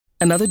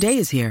Another day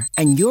is here,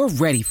 and you're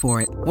ready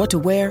for it. What to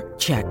wear?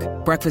 Check.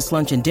 Breakfast,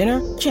 lunch, and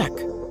dinner? Check.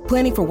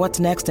 Planning for what's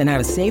next and how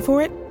to save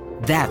for it?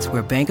 That's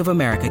where Bank of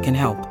America can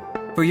help.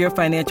 For your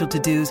financial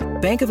to-dos,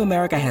 Bank of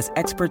America has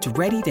experts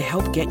ready to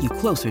help get you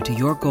closer to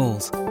your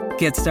goals.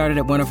 Get started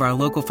at one of our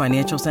local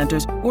financial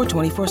centers or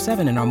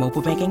 24/7 in our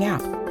mobile banking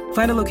app.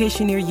 Find a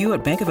location near you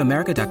at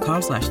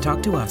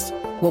bankofamerica.com/talktous.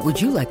 What would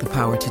you like the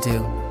power to do?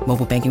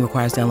 Mobile banking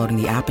requires downloading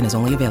the app and is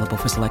only available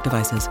for select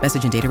devices.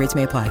 Message and data rates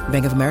may apply.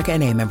 Bank of America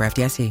N.A., member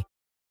FDIC.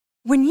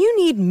 When you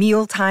need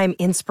mealtime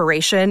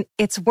inspiration,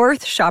 it's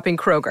worth shopping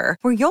Kroger,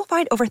 where you'll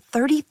find over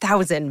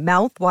 30,000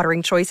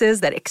 mouth-watering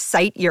choices that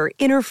excite your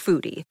inner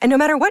foodie. And no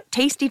matter what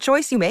tasty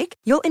choice you make,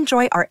 you'll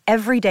enjoy our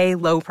everyday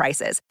low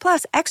prices,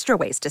 plus extra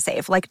ways to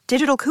save, like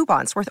digital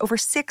coupons worth over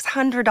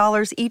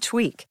 $600 each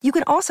week. You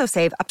can also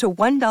save up to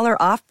 $1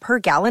 off per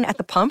gallon at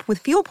the pump with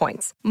fuel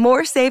points.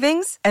 More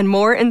savings and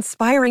more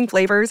inspiring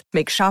flavors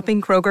make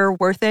shopping Kroger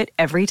worth it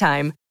every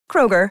time.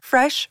 Kroger,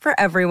 fresh for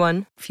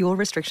everyone. Fuel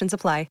restrictions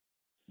apply.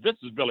 This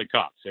is Billy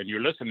Cox, and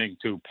you're listening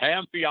to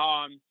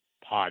Pantheon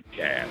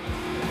Podcast.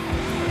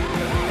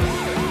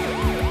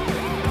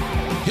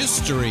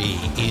 History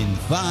in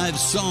 5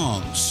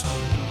 Songs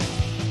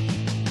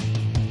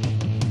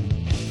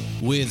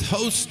with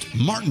host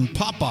Martin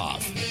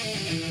Popoff.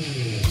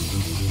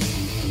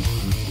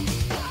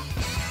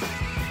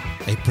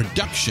 A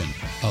production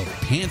of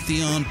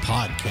Pantheon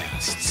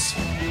Podcasts.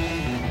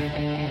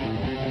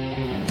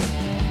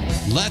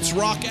 Let's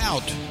rock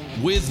out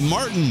with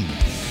Martin.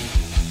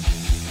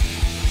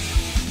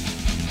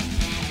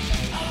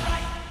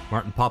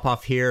 Martin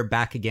Popoff here,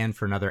 back again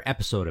for another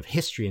episode of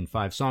History in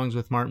 5 Songs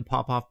with Martin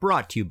Popoff,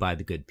 brought to you by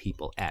the good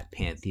people at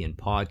Pantheon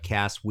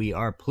Podcast. We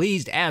are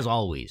pleased, as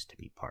always, to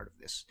be part of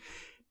this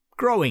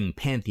growing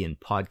Pantheon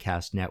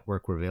Podcast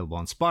network. We're available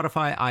on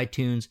Spotify,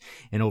 iTunes,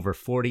 and over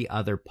 40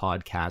 other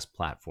podcast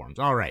platforms.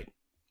 All right.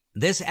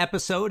 This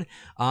episode,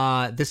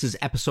 this is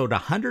episode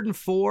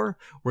 104.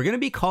 We're going to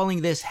be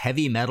calling this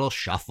Heavy Metal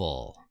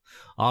Shuffle.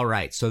 All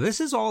right, so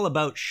this is all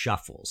about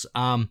shuffles.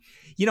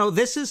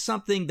 This is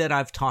something that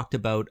I've talked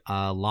about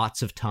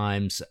lots of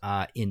times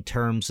in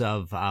terms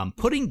of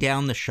putting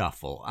down the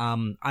shuffle.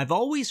 I've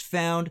always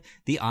found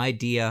the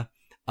idea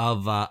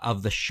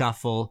of the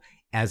shuffle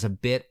as a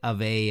bit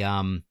of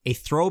a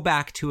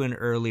throwback to an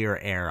earlier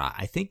era.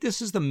 I think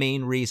this is the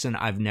main reason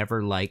I've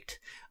never liked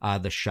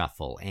the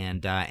shuffle.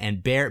 And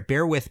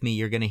bear with me.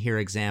 You're going to hear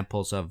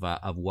examples of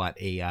what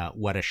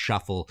a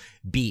shuffle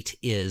beat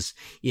is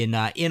in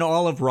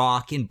all of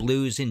rock, in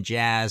blues, in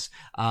jazz.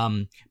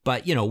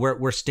 But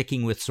we're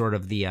sticking with sort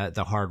of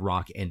the hard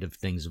rock end of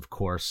things, of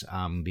course,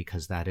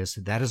 because that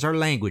is our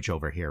language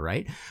over here,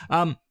 right?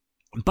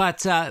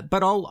 But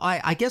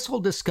I guess I'll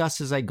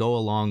discuss as I go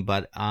along.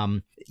 But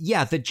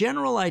the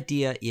general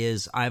idea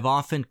is I've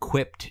often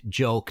quipped,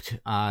 joked,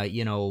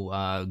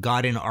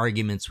 got in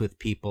arguments with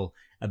people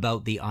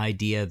about the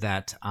idea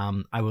that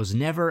I was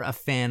never a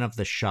fan of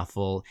the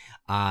shuffle.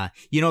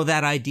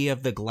 That idea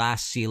of the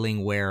glass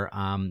ceiling where,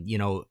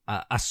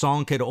 a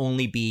song could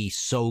only be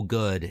so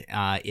good.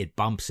 It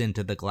bumps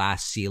into the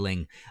glass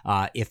ceiling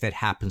if it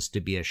happens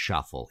to be a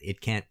shuffle. It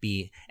can't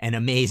be an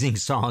amazing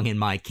song in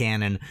my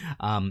canon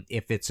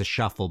if it's a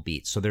shuffle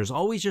beat. So there's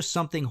always just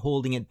something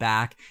holding it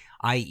back,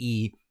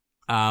 i.e.,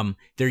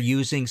 they're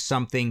using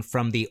something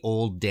from the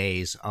old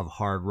days of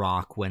hard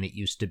rock when it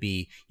used to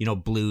be,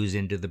 blues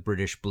into the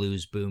British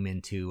blues boom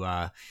into,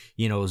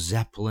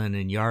 Zeppelin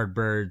and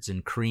Yardbirds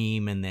and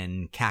Cream and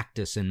then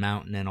Cactus and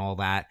Mountain and all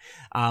that.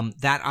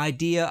 That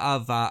idea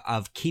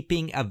of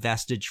keeping a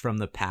vestige from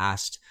the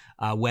past,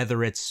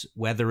 whether it's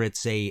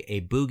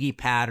a boogie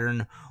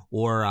pattern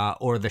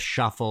or the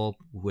shuffle,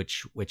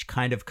 which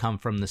kind of come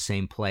from the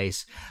same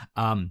place.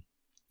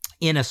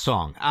 In a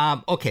song.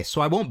 Okay,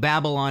 so I won't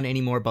babble on any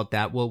more about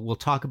that. We'll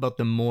talk about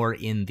them more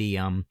in the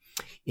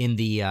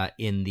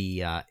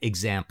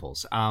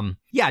examples. I'll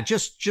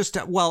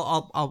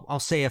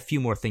say a few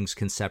more things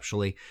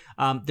conceptually.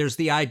 There's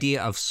the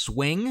idea of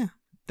swing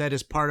that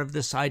is part of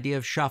this idea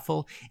of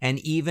shuffle, and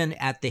even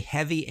at the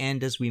heavy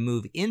end, as we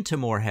move into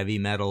more heavy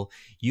metal,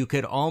 you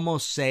could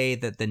almost say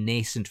that the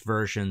nascent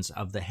versions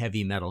of the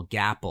heavy metal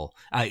gallop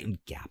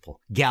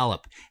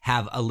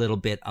have a little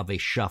bit of a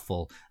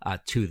shuffle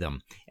to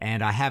them.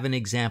 And I have an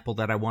example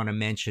that I want to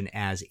mention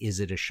as is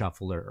it a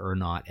shuffle or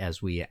not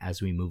as we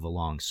move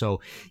along.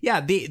 So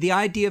the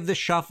idea of the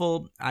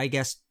shuffle, I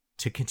guess,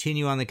 to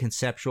continue on the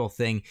conceptual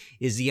thing,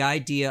 is the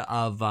idea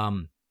of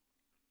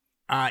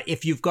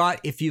if you've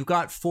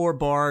got 4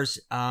 bars,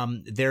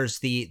 there's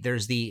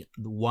the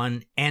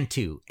 1 and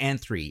 2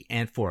 and 3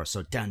 and 4.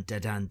 So dun da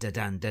dun da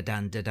dun da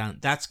dun da dun.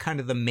 That's kind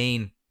of the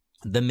main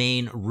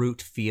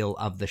root feel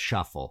of the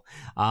shuffle.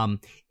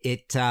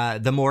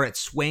 The more it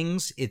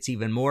swings, it's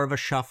even more of a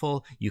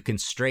shuffle. You can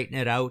straighten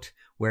it out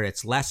where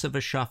it's less of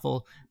a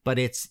shuffle, but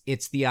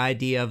it's the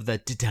idea of the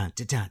da dun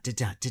da dun da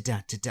dun da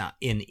dun da dun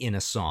in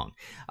a song.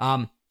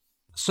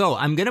 So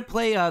I'm going to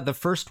play the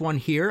first one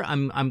here.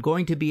 I'm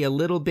going to be a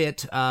little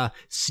bit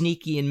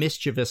sneaky and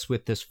mischievous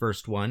with this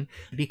first one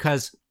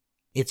because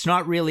It's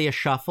not really a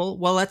shuffle.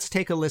 Well, let's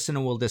take a listen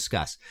and we'll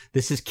discuss.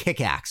 This is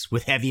Kickaxe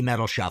with Heavy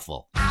Metal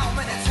Shuffle. How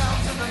many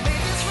times have I made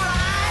this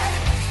ride?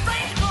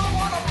 Straight go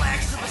on the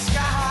blacks of the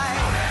sky.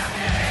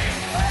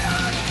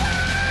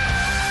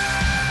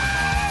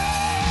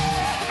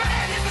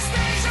 Man in the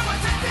station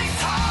was a big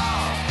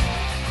tall.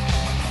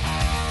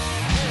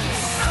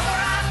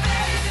 Somewhere out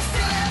there you can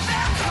still hear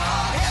them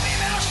call. Heavy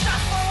metal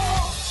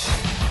shuffle.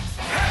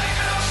 Heavy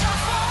metal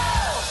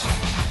shuffle.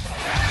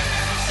 Heavy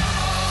metal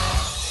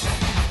shuffle.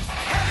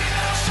 Heavy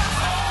metal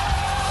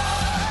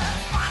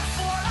shuffle. One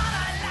for all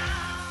I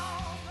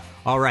love.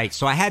 All right,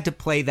 so I had to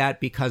play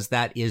that because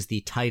that is the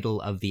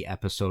title of the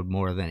episode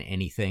more than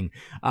anything.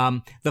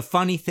 The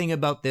funny thing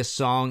about this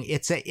song,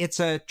 it's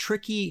a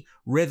tricky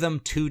rhythm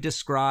to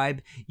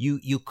describe.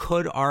 You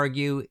could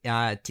argue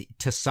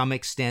to some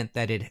extent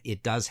that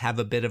it does have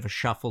a bit of a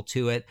shuffle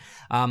to it.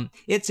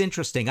 It's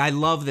interesting. I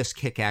love this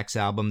Kickaxe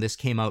album. This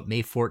came out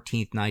May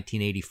 14th,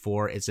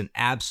 1984. It's an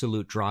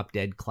absolute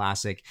drop-dead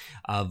classic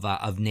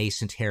of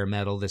nascent hair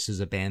metal. This is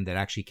a band that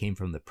actually came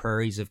from the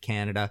prairies of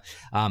Canada.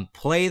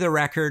 Play the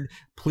record.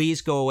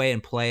 Please go away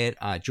and play it.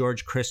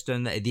 George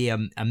Christen,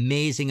 the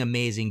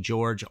amazing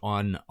George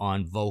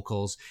on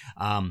vocals.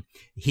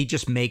 He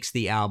just makes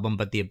the album,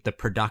 but the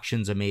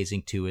production's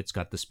amazing too. It's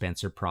got the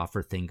Spencer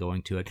Proffer thing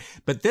going to it.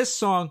 But this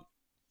song,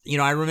 you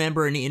know, I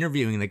remember in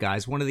interviewing the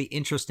guys, one of the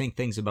interesting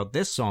things about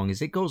this song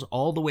is it goes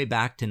all the way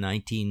back to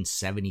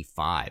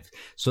 1975.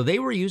 So they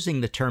were using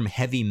the term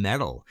heavy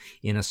metal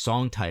in a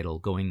song title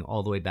going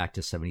all the way back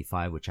to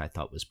 75, which I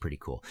thought was pretty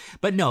cool.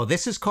 But no,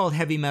 this is called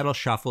Heavy Metal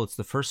Shuffle. It's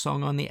the first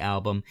song on the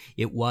album.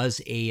 It was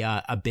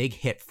a big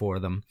hit for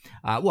them.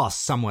 Well,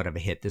 somewhat of a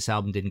hit. This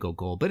album didn't go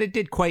gold, but it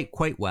did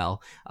quite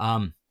well.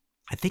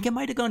 I think it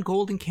might have gone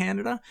gold in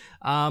Canada.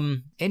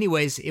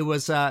 Anyways, it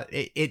was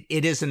it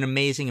is an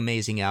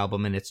amazing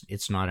album, and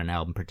it's not an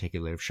album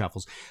particularly of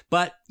shuffles.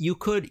 But you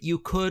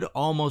could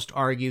almost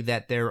argue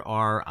that there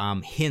are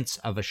hints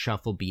of a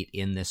shuffle beat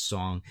in this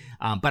song.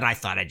 But I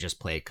thought I'd just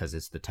play it because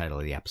it's the title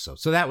of the episode.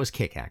 So that was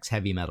Kickaxe,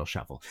 Heavy Metal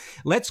Shuffle.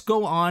 Let's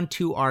go on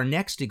to our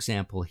next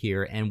example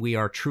here, and we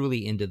are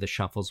truly into the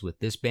shuffles with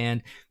this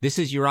band. This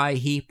is Uriah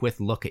Heep with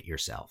Look at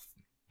Yourself.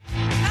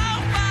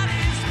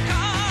 Nobody's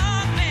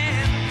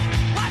coming.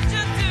 What you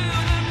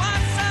doing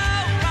was so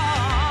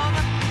wrong.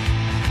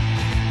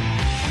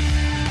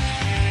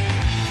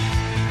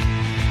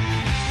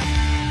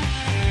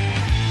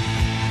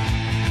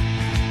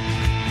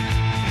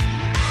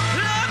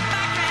 Look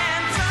back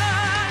and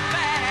turn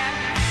back.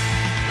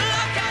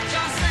 Look at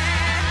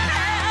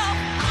yourself.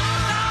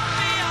 Don't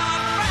be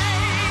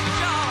afraid.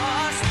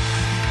 Just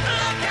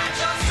look at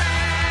yourself.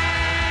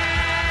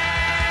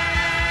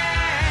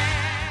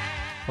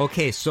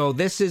 Okay, so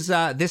this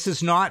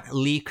is not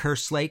Lee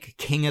Kerslake,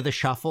 King of the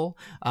Shuffle,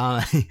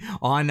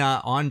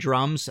 on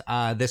drums.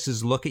 This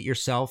is Look at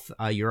Yourself,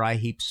 Uriah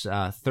Heep's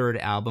third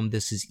album.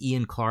 This is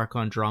Ian Clark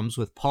on drums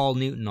with Paul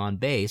Newton on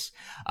bass.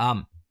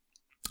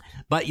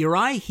 But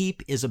Uriah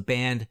Heep is a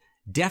band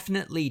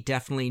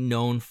definitely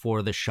known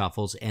for the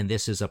shuffles, and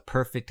this is a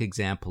perfect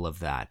example of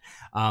that.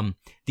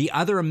 The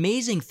other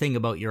amazing thing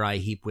about Uriah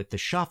Heep with the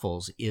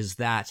shuffles is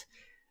that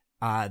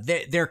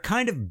their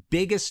kind of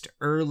biggest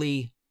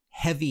early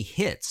heavy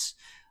hits,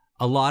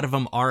 a lot of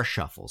them are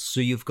shuffles.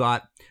 So you've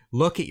got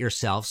Look at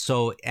Yourself.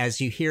 So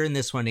as you hear in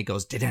this one, it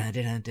goes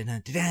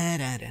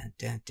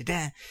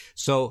da-da-da-da-da-da-da-da-da-da.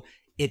 So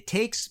it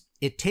takes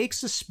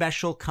a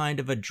special kind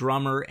of a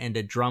drummer and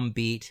a drum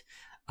beat.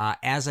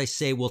 As I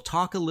say, we'll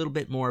talk a little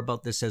bit more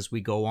about this as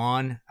we go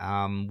on.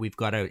 We've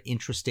got an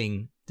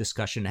interesting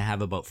discussion to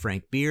have about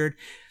Frank Beard,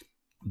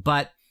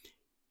 but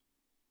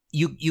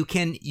you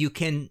can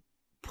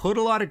put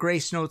a lot of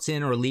grace notes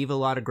in or leave a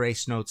lot of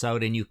grace notes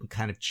out, and you can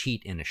kind of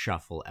cheat in a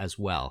shuffle as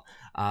well.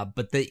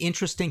 But the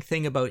interesting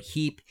thing about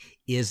Heep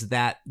is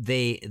that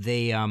they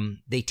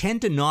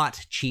tend to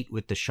not cheat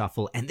with the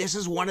shuffle, and this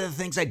is one of the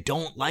things I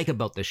don't like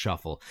about the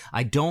shuffle.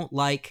 I don't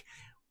like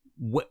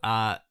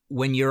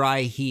when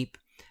Uriah Heep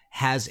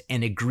has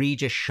an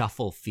egregious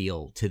shuffle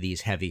feel to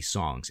these heavy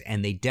songs,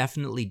 and they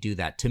definitely do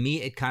that. To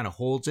me, it kind of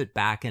holds it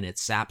back and it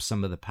saps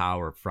some of the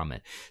power from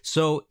it.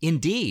 So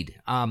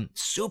indeed,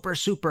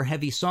 super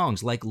heavy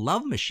songs like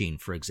Love Machine,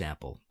 for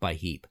example, by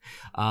Heep.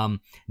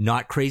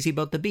 Not crazy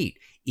about the beat.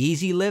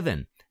 Easy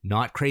Livin'.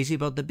 Not crazy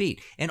about the beat.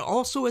 And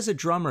also as a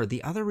drummer,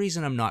 the other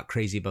reason I'm not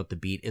crazy about the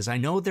beat is I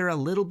know they're a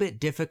little bit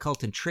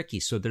difficult and tricky,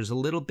 so there's a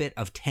little bit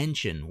of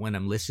tension when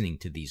I'm listening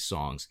to these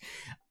songs.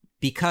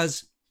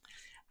 Because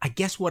I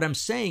guess what I'm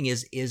saying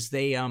is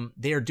they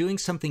are doing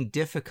something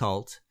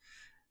difficult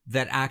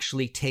that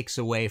actually takes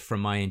away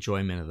from my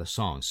enjoyment of the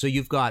song. So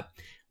you've got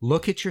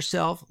Look at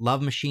Yourself,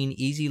 Love Machine,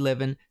 Easy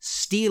Livin'.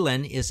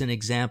 Stealin' is an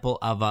example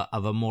of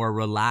a more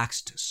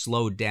relaxed,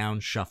 slowed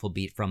down shuffle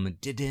beat from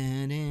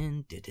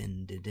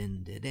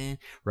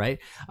right?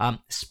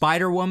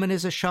 Spider Woman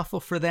is a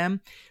shuffle for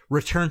them.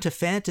 Return to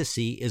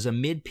Fantasy is a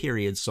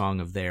mid-period song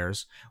of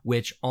theirs,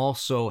 which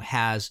also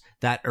has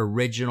that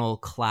original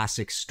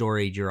classic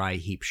Storied Uriah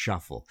Heep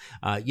shuffle.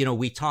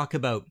 We talk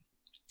about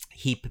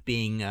Heap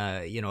being,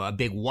 a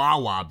big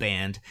wah-wah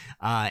band.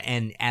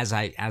 And as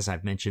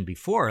I've mentioned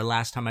before,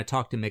 last time I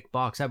talked to Mick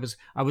Box, I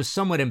was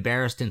somewhat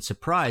embarrassed and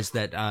surprised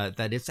that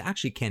it's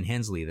actually Ken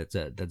Hensley that's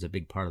a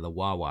big part of the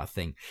wah-wah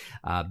thing,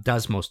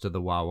 does most of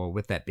the wah-wah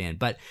with that band.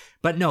 But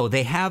no,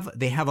 they have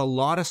a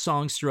lot of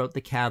songs throughout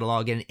the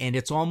catalog, and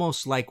it's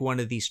almost like one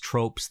of these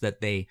tropes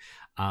that they're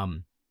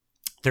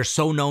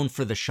so known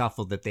for the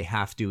shuffle that they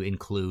have to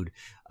include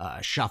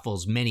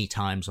shuffles many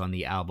times on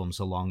the albums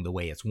along the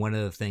way. It's one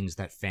of the things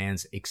that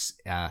fans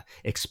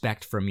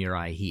expect from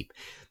Uriah Heep.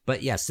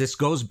 But yes, this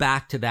goes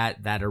back to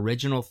that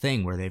original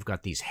thing where they've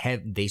got these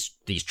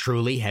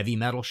truly heavy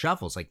metal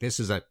shuffles. Like, this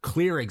is a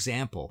clear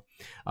example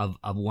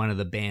of one of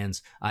the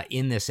bands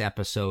in this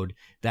episode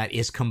that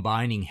is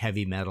combining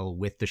heavy metal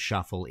with the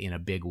shuffle in a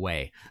big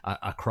way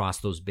across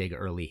those big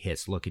early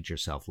hits. Look at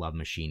Yourself, Love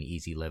Machine,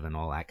 Easy Livin',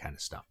 all that kind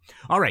of stuff.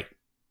 All right.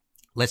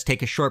 Let's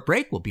take a short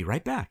break. We'll be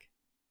right back.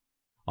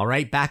 All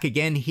right, back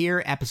again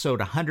here, episode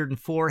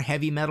 104,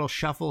 Heavy Metal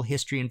Shuffle,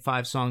 History in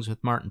 5 Songs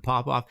with Martin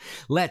Popoff.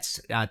 Let's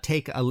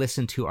take a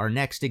listen to our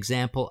next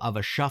example of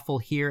a shuffle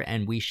here,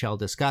 and we shall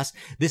discuss.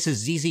 This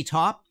is ZZ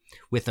Top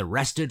with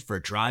Arrested for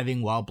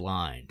Driving While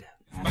Blind.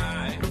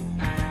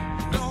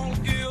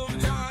 Don't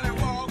give Johnny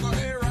Walker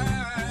a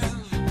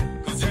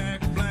ride, 'cause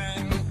Jack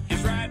Black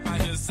is right by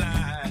his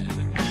side.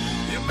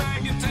 You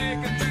might get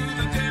taken to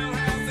the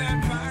jailhouse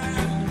and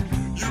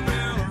fined. You've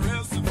been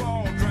arrested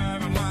for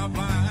driving while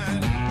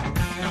blind.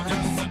 Now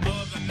just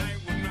another night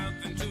with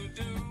nothing to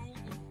do.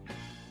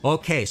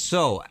 Okay,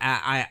 so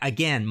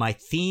again, my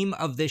theme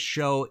of this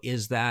show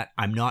is that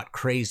I'm not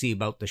crazy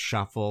about the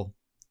shuffle.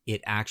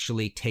 It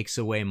actually takes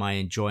away my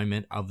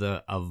enjoyment of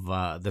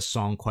the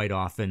song quite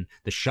often.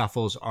 The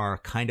shuffles are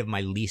kind of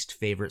my least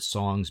favorite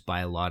songs by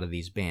a lot of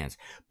these bands.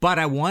 But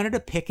I wanted to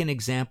pick an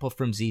example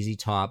from ZZ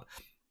Top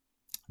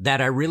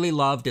that I really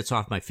loved. It's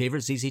off my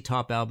favorite ZZ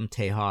Top album,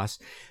 Tejas.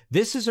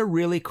 This is a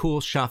really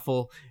cool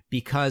shuffle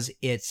because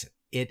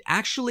it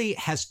actually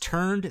has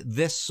turned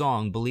this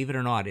song, believe it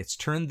or not, it's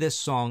turned this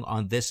song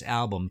on this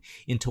album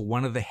into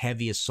one of the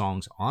heaviest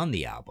songs on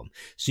the album.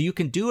 So you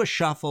can do a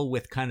shuffle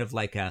with kind of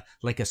like a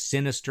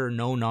sinister,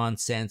 no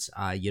nonsense,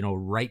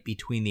 right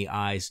between the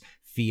eyes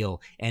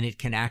feel, and it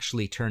can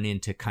actually turn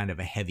into kind of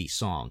a heavy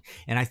song.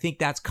 And I think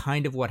that's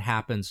kind of what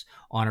happens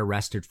on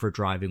Arrested for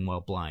Driving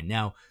While Blind.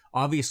 Now,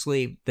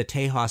 obviously, the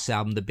Tejas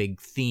album, the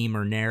big theme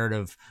or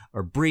narrative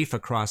or brief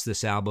across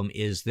this album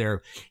is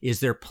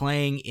they're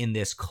playing in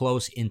this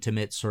close,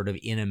 intimate, sort of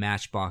in a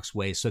matchbox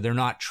way. So they're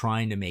not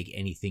trying to make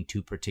anything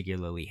too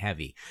particularly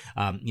heavy.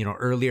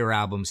 Earlier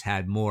albums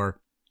had more,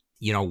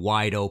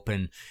 wide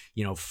open,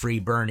 free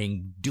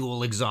burning,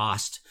 dual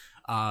exhaust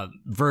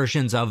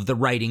versions of the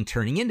writing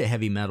turning into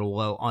heavy metal.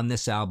 Well, on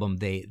this album,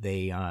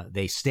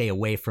 they stay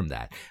away from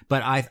that.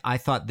 But I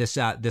thought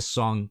this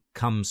song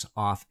comes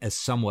off as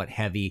somewhat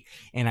heavy,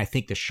 and I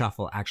think the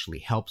shuffle actually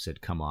helps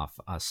it come off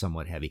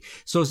somewhat heavy.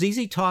 So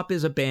ZZ Top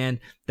is a band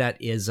that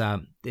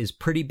is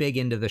pretty big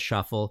into the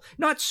shuffle.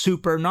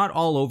 Not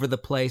all over the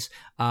place.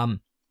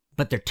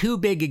 But they're two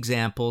big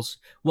examples.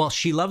 Well,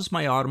 She Loves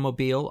My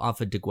Automobile off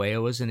of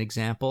DeGueo is an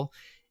example.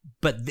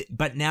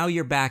 But now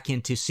you're back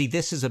into,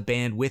 this is a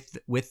band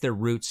with their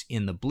roots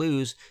in the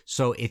blues,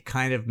 so it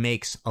kind of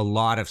makes a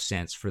lot of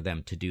sense for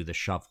them to do the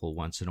shuffle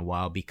once in a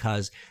while,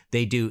 because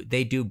they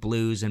do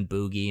blues and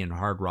boogie and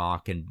hard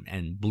rock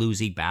and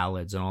bluesy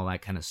ballads and all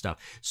that kind of stuff.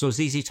 So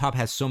ZZ Top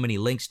has so many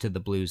links to the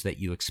blues that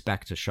you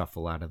expect to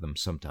shuffle out of them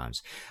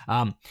sometimes.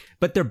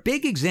 But their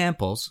big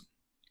examples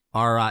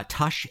are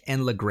Tush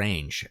and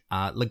LaGrange.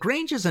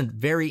 LaGrange is a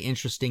very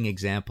interesting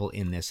example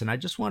in this, and I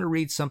just want to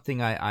read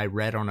something I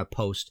read on a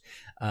post,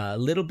 a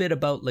little bit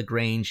about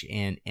LaGrange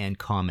and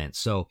comments.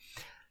 So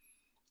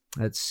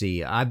let's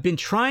see. I've been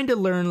trying to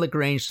learn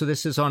LaGrange, so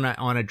this is on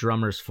a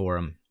drummer's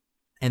forum.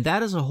 And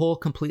that is a whole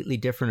completely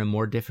different and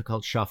more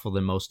difficult shuffle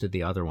than most of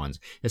the other ones,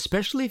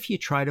 especially if you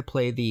try to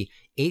play the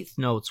eighth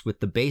notes with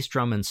the bass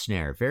drum and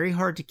snare. Very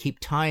hard to keep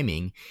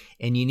timing,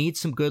 and you need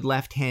some good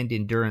left-hand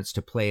endurance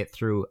to play it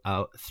through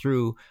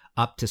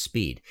up to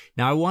speed.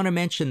 Now, I want to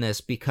mention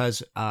this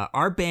because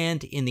our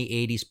band in the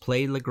 80s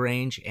played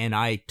LaGrange, and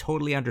I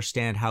totally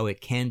understand how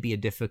it can be a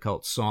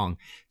difficult song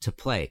to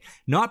play.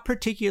 Not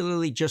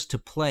particularly just to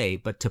play,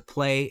 but to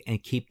play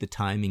and keep the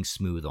timing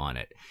smooth on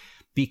it,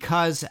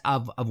 because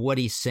of what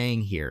he's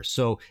saying here.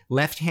 So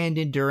left-hand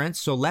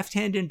endurance. So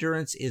left-hand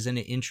endurance is an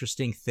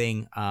interesting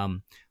thing.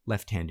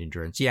 Left-hand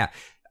endurance. Yeah.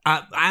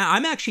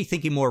 I'm actually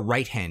thinking more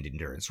right-hand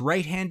endurance.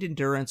 Right-hand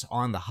endurance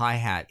on the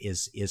hi-hat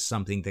is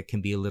something that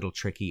can be a little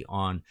tricky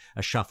on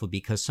a shuffle,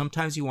 because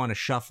sometimes you want to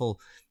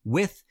shuffle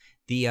with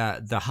the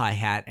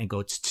hi-hat and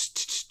go,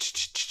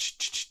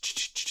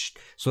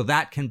 so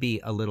that can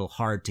be a little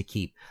hard to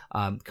keep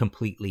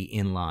completely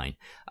in line.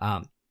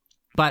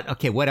 But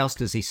okay, what else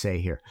does he say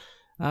here?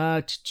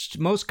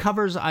 Most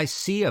covers I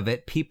see of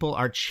it, people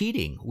are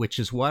cheating, which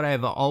is what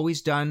I've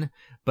always done,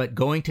 but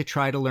going to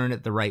try to learn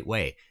it the right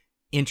way.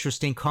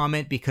 interesting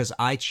comment because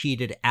I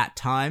cheated at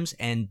times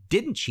and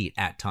didn't cheat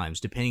at times,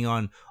 depending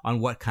on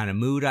what kind of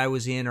mood I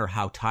was in or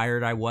how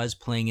tired I was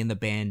playing in the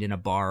band in a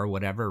bar or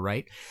whatever,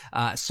 right?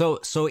 So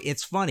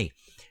it's funny.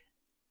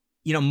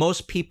 You know,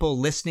 most people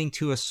listening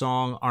to a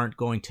song aren't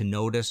going to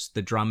notice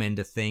the drum end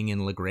of thing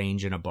in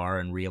Lagrange in a bar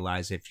and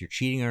realize if you're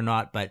cheating or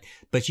not,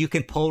 but you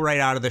can pull right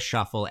out of the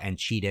shuffle and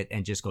cheat it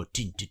and just go,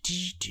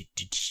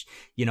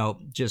 you know,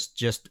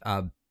 just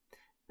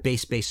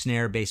bass,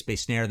 snare,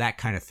 that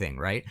kind of thing,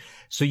 right?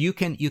 So you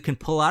can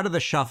pull out of the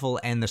shuffle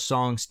and the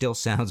song still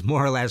sounds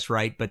more or less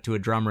right, but to a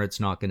drummer, it's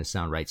not going to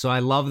sound right. So I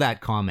love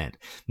that comment.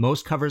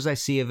 Most covers I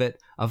see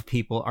of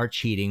people are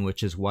cheating,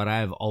 which is what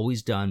I've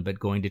always done, but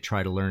going to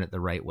try to learn it the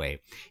right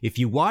way. If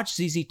you watch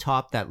ZZ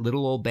Top, that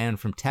little old band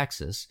from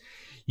Texas,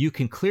 you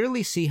can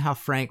clearly see how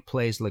Frank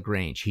plays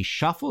Lagrange. He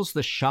shuffles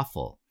the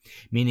shuffle,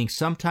 meaning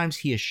sometimes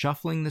he is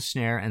shuffling the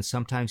snare and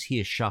sometimes he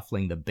is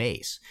shuffling the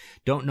bass.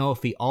 Don't know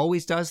if he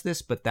always does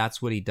this, but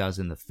that's what he does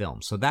in the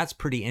film. So that's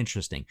pretty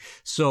interesting.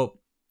 So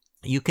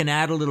you can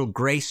add a little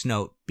grace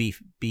note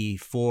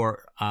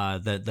before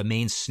the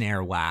main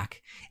snare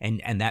whack,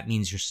 and that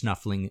means you're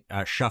shuffling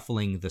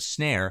the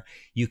snare.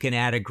 You can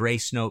add a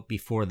grace note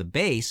before the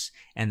bass,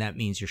 and that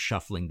means you're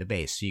shuffling the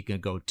bass. So you can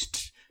go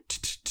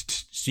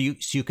so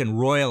you can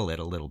royal it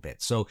a little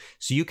bit. So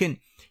you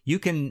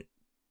can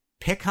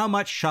pick how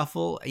much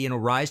shuffle, you know,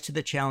 rise to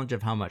the challenge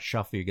of how much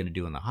shuffle you're going to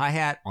do on the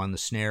hi-hat, on the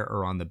snare,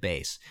 or on the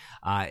bass,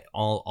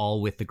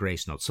 all with the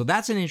grace notes. So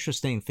that's an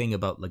interesting thing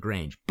about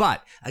Lagrange.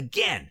 But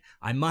again,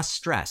 I must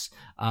stress,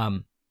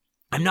 I'm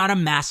not a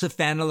massive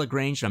fan of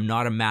Lagrange. I'm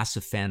not a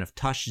massive fan of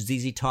Tush.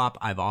 ZZ Top,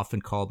 I've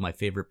often called my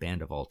favorite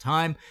band of all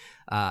time.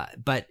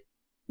 But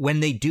when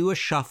they do a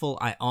shuffle,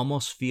 I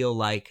almost feel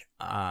like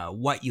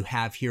what you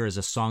have here is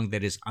a song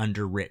that is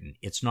underwritten.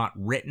 It's not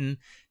written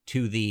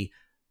to the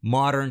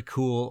modern,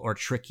 cool, or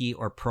tricky,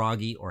 or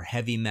proggy, or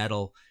heavy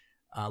metal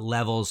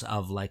levels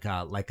of like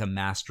a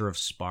Master of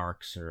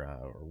Sparks or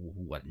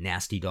what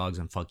Nasty Dogs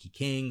and Funky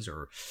Kings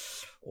or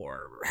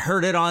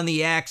Heard It on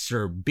the X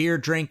or Beer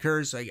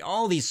Drinkers, like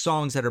all these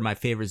songs that are my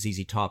favorite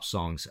ZZ Top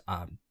songs.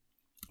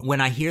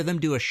 When I hear them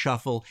do a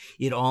shuffle,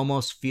 it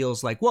almost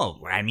feels like,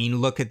 well, I mean,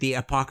 look at the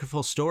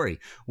Apocryphal Story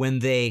when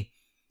they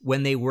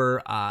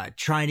were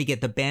trying to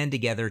get the band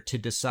together to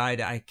decide,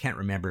 I can't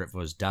remember if it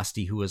was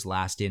Dusty who was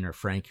last in or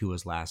Frank who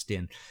was last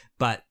in,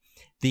 but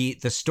the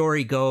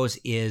story goes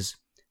is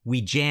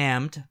we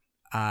jammed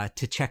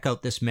to check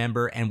out this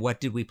member, and what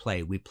did we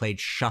play? We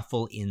played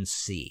Shuffle in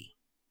C.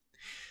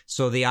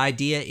 So the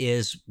idea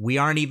is we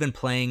aren't even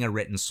playing a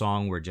written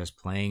song, we're just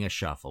playing a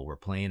shuffle, we're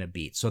playing a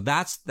beat. So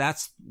that's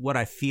what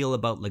I feel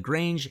about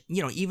Lagrange.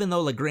 You know, even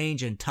though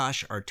Lagrange and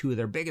Tush are two of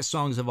their biggest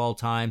songs of all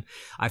time,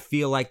 I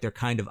feel like they're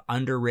kind of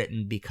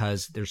underwritten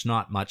because there's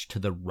not much to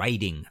the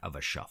writing of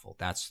a shuffle.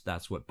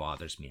 That's what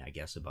bothers me, I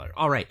guess, about it.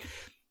 All right,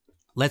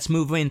 let's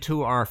move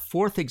into our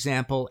fourth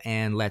example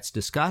and let's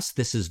discuss.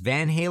 This is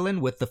Van Halen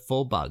with The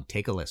Full Bug.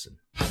 Take a listen.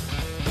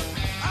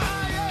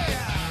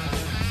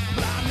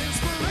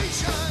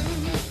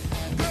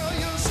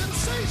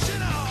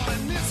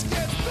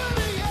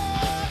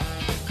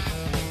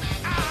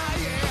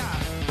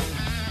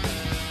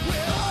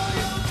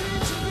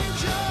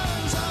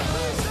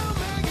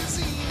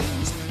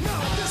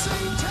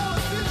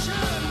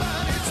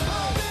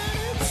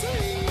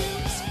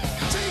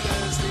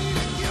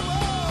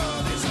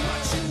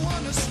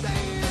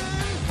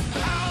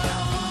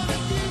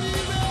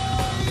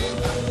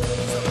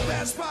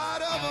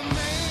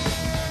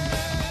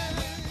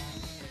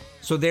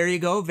 So there you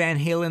go, Van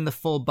Halen, The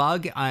Full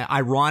Bug.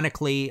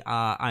 Ironically,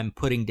 I'm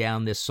putting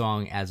down this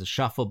song as a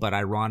shuffle, but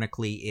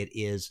ironically, it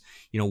is,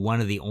 you know,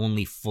 one of the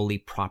only fully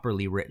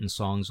properly written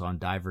songs on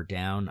Diver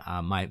Down.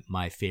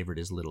 My favorite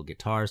is Little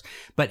Guitars.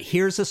 But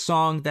here's a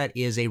song that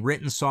is a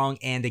written song,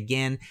 and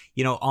again,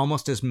 you know,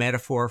 almost as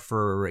metaphor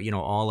for, you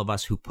know, all of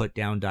us who put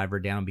down Diver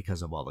Down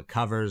because of all the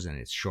covers, and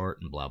it's short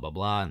and blah, blah,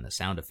 blah, and the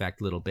sound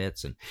effect little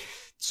bits. And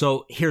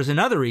so here's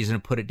another reason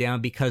to put it down,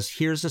 because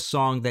here's a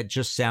song that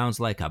just sounds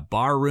like a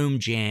barroom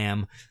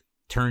jam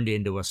turned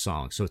into a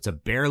song. So it's a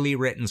barely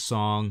written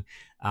song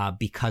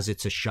because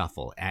it's a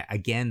shuffle.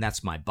 Again,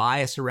 that's my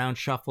bias around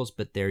shuffles,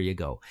 but there you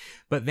go.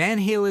 But Van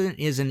Halen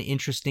is an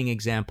interesting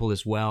example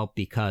as well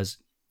because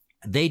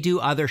they do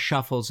other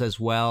shuffles as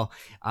well.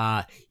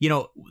 You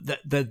know,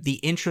 the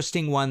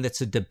interesting one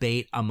that's a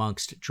debate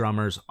amongst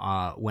drummers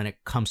when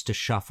it comes to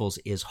shuffles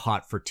is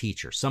Hot for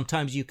Teacher.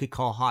 Sometimes you could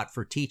call Hot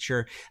for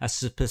Teacher a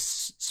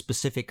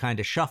specific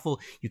kind of shuffle.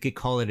 You could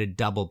call it a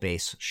double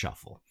bass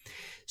shuffle.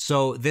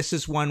 So this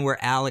is one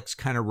where Alex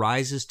kind of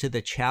rises to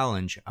the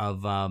challenge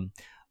of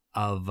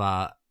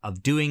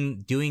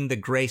doing the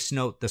grace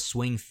note, the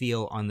swing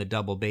feel on the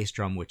double bass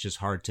drum, which is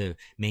hard to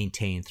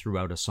maintain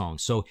throughout a song.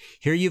 So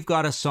here you've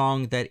got a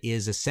song that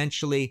is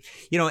essentially,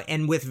 you know,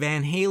 and with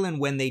Van Halen,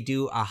 when they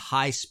do a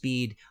high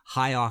speed,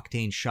 high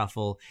octane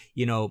shuffle,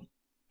 you know,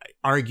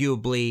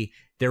 arguably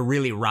they're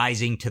really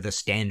rising to the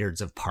standards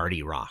of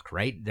party rock,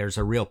 right? There's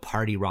a real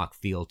party rock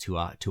feel to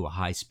a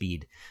high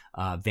speed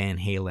Van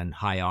Halen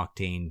high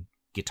octane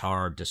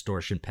guitar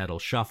distortion pedal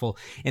shuffle.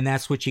 And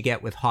that's what you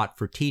get with Hot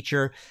for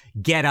Teacher.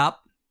 Get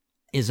Up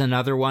is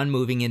another one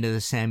moving into the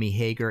Sammy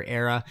Hagar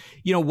era.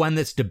 One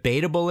that's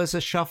debatable as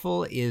a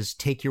shuffle is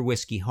Take Your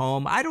Whiskey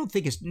Home. I don't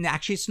think it's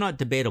not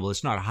debatable.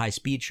 It's not a high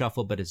speed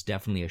shuffle, but it's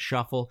definitely a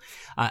shuffle.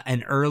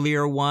 An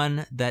earlier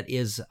one that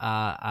is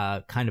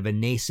kind of a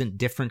nascent,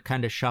 different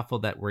kind of shuffle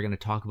that we're going to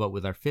talk about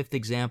with our fifth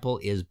example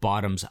is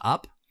Bottoms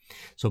Up.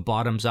 So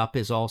Bottoms Up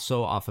is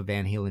also off of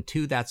Van Halen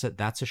 2. That's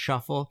a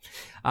shuffle.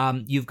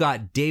 You've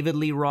got David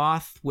Lee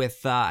Roth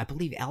with, I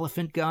believe,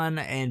 Elephant Gun,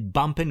 and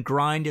Bump and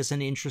Grind is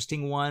an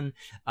interesting one.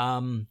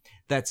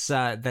 That's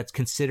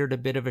considered a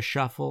bit of a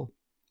shuffle.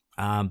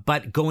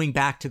 But going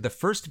back to the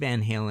first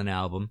Van Halen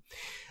album,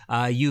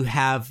 you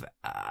have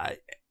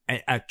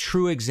a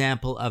true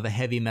example of a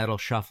heavy metal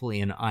shuffle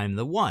in I'm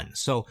the One.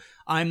 So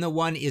I'm the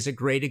One is a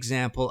great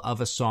example of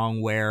a song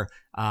where,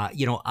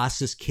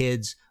 us as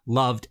kids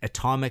loved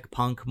Atomic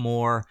Punk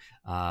more,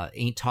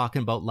 Ain't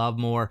Talking About Love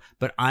more,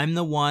 but I'm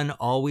the One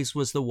always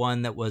was the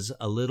one that was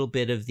a little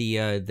bit of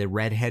the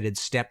redheaded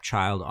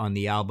stepchild on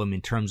the album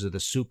in terms of the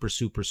super,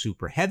 super,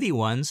 super heavy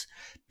ones,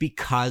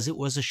 because it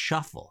was a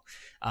shuffle.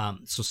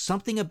 So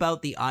something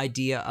about the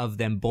idea of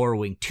them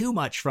borrowing too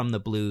much from the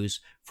blues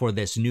for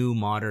this new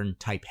modern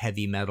type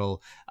heavy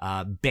metal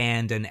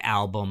band and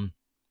album.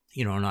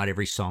 Not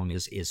every song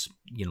is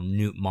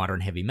new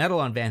modern heavy metal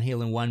on Van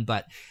Halen 1,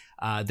 but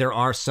there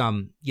are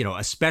some,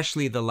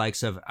 especially the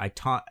likes of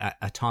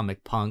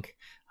Atomic Punk.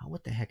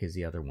 What the heck is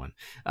the other one?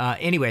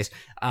 Anyways,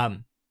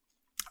 I'm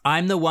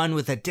the One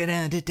with a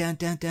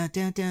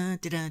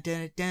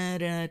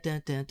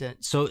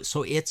so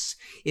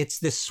it's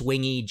this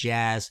swingy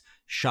jazz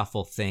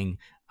shuffle thing.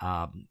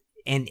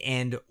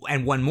 And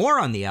one more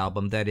on the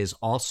album that is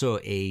also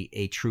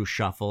a true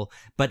shuffle,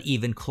 but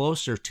even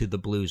closer to the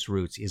blues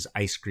roots, is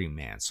Ice Cream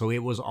Man. So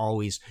it was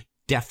always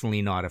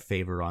definitely not a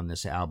favorite on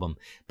this album,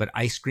 but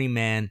Ice Cream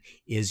Man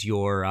is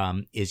your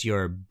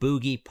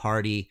boogie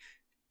party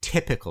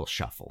typical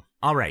shuffle.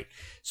 All right,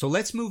 so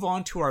let's move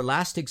on to our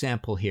last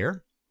example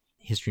here.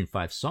 History in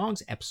 5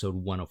 Songs, episode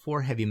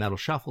 104, Heavy Metal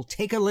Shuffle.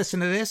 Take a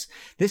listen to this.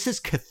 This is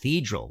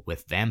Cathedral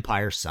with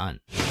Vampire Sun.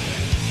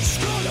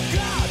 Scroll of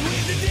God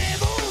with the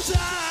devil's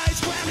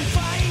eyes, when we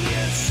find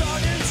your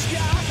southern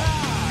sky.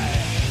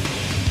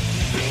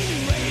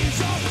 Beaming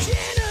rays of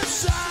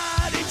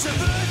genocide, it's a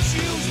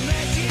virtue's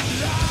magic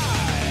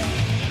lie.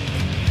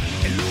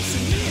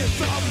 Elusive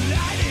myth of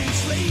light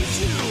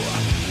enslaves you,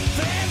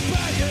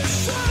 vampire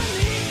sun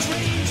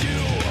entrains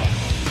you.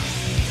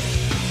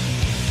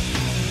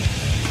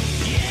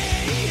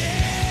 Yeah,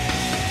 yeah.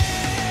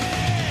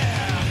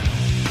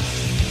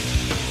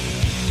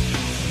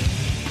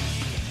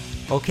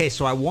 Okay,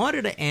 so I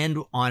wanted to end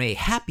on a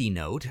happy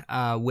note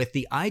with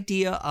the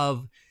idea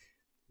of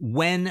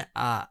when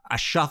a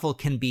shuffle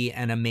can be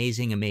an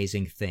amazing,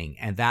 amazing thing,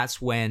 and that's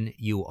when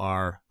you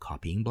are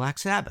copying Black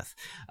Sabbath.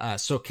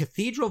 So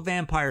Cathedral,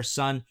 Vampire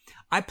Sun,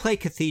 I play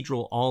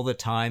Cathedral all the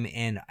time,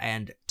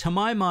 and to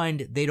my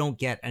mind, they don't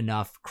get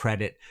enough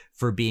credit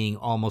for being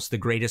almost the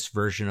greatest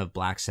version of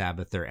Black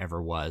Sabbath there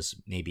ever was,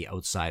 maybe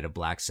outside of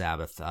Black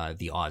Sabbath,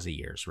 the Aussie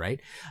years,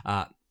 right?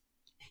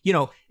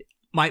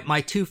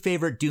 My two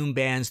favorite Doom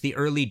bands, the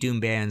early Doom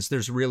bands,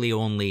 there's really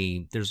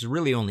only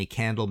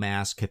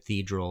Candlemass,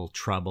 Cathedral,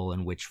 Trouble,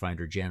 and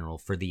Witchfinder General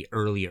for the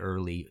early,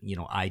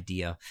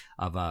 idea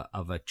of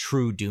a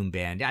true Doom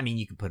band. I mean,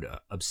 you can put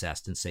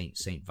Obsessed and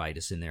Saint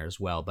Vitus in there as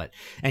well,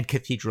 and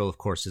Cathedral, of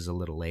course, is a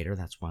little later.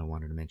 That's why I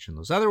wanted to mention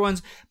those other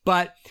ones.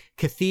 But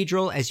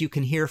Cathedral, as you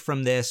can hear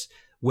from this,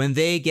 when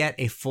they get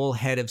a full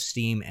head of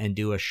steam and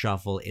do a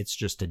shuffle, it's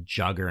just a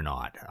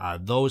juggernaut.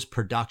 Those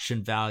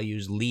production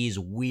values, Lee's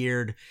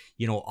weird,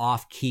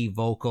 off-key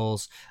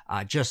vocals,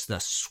 just the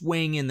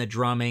swing in the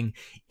drumming.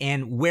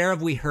 And where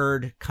have we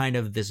heard kind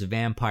of this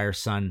Vampire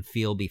Sun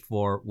feel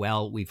before?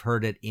 Well, we've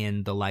heard it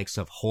in the likes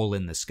of Hole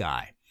in the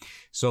Sky.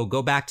 So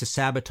go back to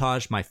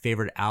Sabotage, my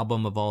favorite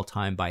album of all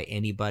time by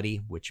anybody,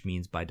 which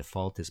means by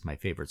default is my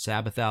favorite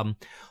Sabbath album.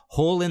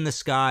 Hole in the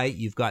Sky,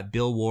 you've got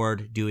Bill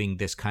Ward doing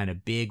this kind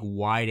of big,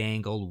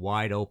 wide-angled,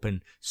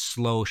 wide-open,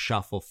 slow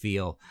shuffle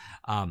feel.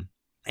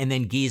 And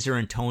then Geezer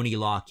and Tony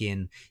lock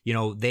in,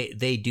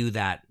 they do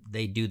that.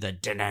 They do the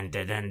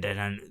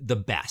dun-dun-dun-dun-dun, the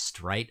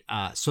best, right?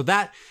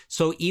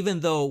 So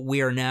even though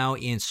we are now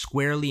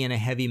squarely in a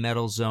heavy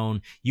metal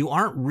zone, you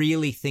aren't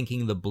really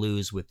thinking the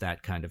blues with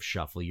that kind of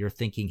shuffle. You're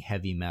thinking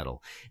heavy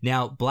metal.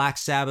 Now, Black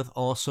Sabbath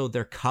also,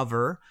 their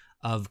cover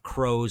of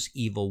Crow's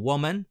Evil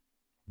Woman,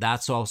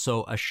 that's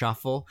also a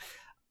shuffle.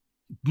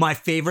 My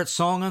favorite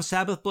song on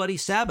Sabbath, Bloody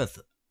Sabbath,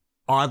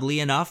 oddly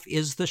enough,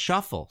 is the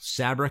shuffle.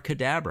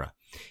 Sabracadabra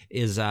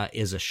is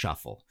a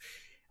shuffle.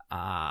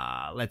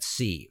 Let's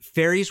see.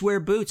 Fairies Wear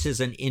Boots is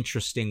an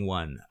interesting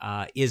one.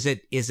 Is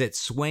it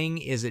swing?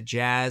 Is it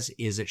jazz?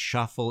 Is it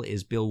shuffle?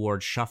 Is Bill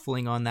Ward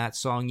shuffling on that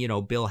song?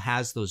 Bill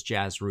has those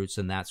jazz roots,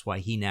 and that's why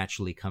he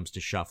naturally comes to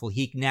shuffle.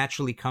 He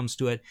naturally comes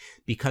to it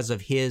because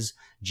of his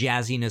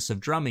jazziness of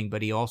drumming,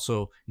 but he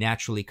also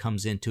naturally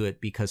comes into it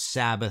because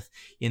Sabbath,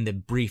 in the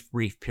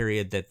brief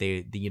period that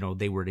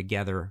they were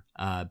together,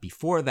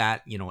 before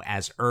that,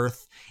 as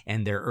Earth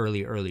and their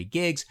early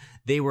gigs,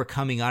 they were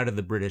coming out of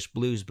the British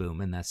blues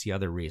boom, and that's the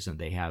other reason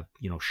they have,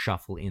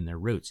 shuffle in their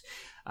roots.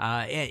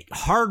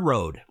 Hard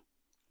Road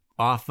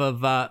off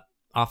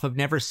of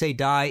Never Say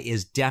Die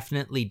is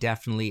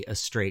definitely a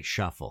straight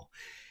shuffle.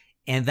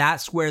 And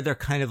that's where they're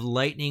kind of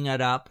lightening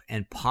it up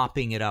and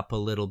popping it up a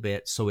little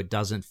bit so it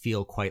doesn't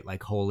feel quite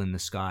like Hole in the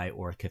Sky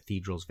or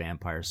Cathedral's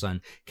Vampire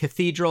Son.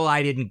 Cathedral,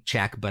 I didn't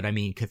check, but I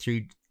mean,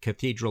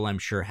 Cathedral, I'm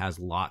sure, has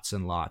lots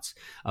and lots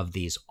of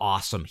these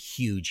awesome,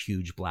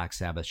 huge Black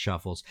Sabbath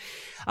shuffles.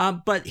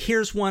 But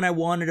here's one I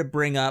wanted to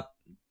bring up.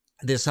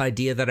 This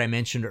idea that I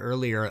mentioned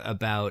earlier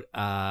about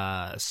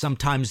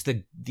sometimes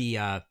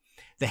the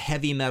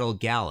heavy metal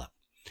gallop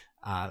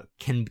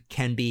can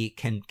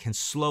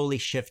slowly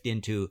shift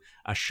into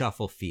a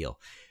shuffle feel.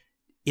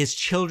 Is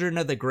Children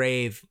of the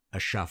Grave a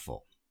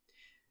shuffle?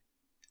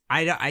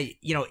 I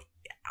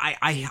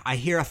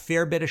hear a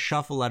fair bit of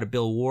shuffle out of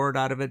Bill Ward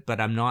out of it,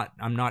 but I'm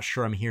not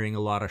sure I'm hearing a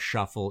lot of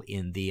shuffle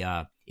in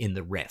the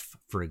riff,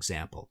 for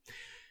example.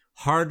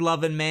 Hard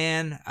Lovin'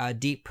 Man,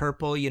 Deep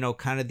Purple,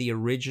 kind of the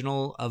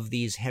original of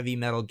these heavy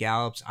metal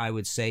gallops, I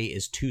would say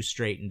is too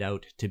straightened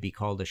out to be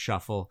called a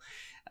shuffle.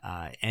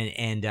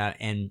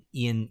 And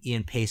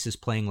Ian Pace is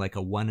playing like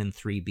a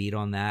 1-3 beat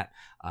on that,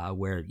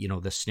 where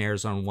the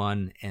snares on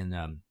 1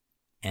 and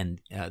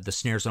the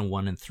snares on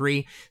 1 and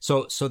 3.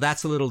 So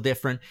that's a little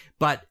different.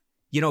 But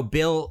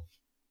Bill,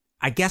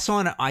 I guess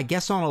on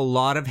a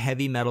lot of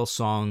heavy metal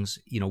songs,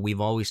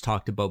 we've always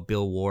talked about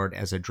Bill Ward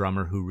as a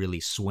drummer who really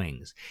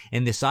swings,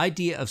 and this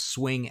idea of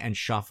swing and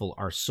shuffle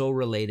are so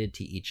related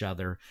to each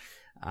other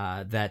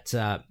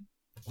that.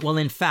 Well,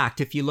 in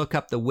fact, if you look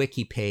up the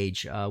wiki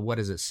page, what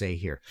does it say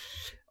here?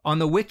 On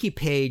the wiki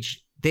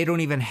page, they don't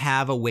even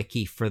have a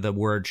wiki for the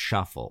word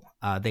shuffle.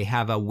 They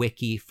have a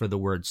wiki for the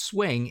word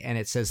swing, and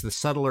it says the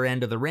subtler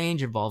end of the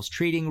range involves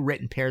treating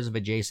written pairs of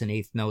adjacent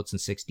 8th notes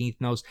and 16th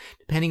notes,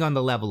 depending on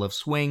the level of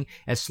swing,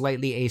 as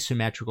slightly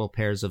asymmetrical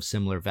pairs of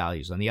similar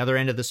values. On the other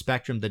end of the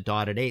spectrum, the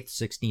dotted 8th,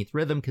 16th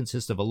rhythm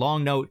consists of a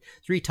long note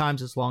 3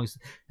 times as long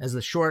as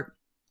the short.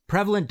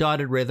 Prevalent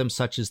dotted rhythms,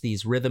 such as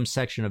these rhythm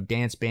section of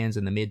dance bands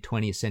in the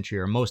mid-20th century,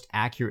 are most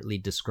accurately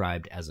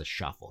described as a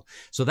shuffle.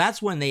 So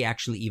that's when they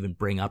actually even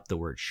bring up the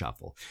word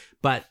shuffle.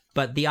 But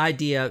the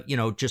idea,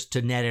 just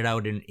to net it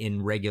out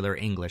in regular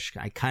English,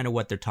 kind of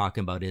what they're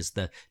talking about is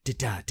the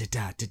da-da,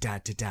 da-da, da-da,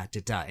 da-da,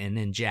 da-da. And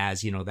in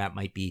jazz, that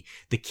might be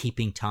the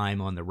keeping time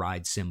on the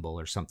ride cymbal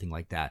or something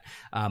like that.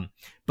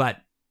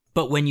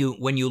 But when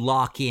you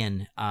lock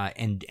in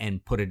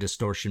and put a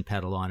distortion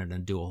pedal on it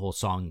and do a whole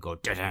song and go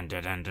da-dun,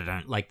 da-dun,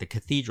 da-dun, like the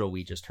Cathedral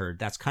we just heard,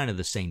 that's kind of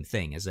the same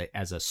thing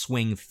as a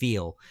swing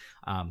feel.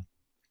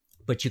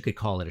 But you could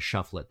call it a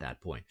shuffle at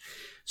that point.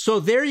 So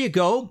there you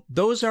go.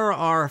 Those are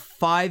our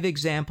 5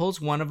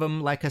 examples. One of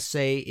them, like I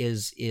say,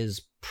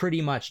 is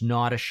pretty much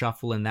not a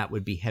shuffle, and that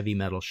would be Heavy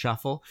Metal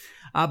Shuffle.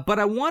 But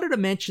I wanted to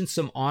mention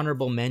some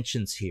honorable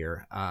mentions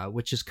here,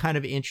 which is kind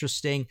of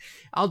interesting.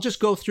 I'll just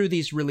go through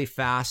these really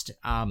fast.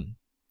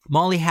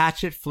 Molly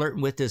Hatchet,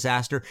 Flirting with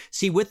Disaster.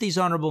 See, with these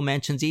honorable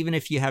mentions, even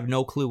if you have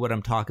no clue what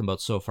I'm talking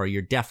about so far,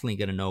 you're definitely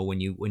going to know when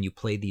you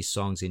play these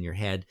songs in your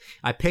head.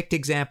 I picked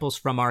examples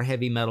from our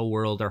heavy metal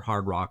world or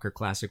hard rock or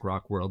classic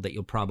rock world that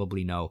you'll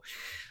probably know.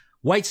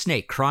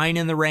 Whitesnake, Crying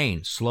in the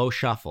Rain, slow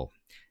shuffle.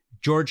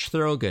 George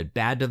Thorogood,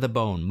 Bad to the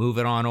Bone, Move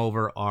It On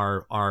Over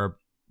are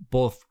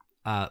both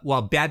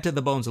Bad to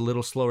the Bone's a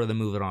little slower than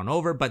Move It On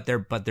Over, but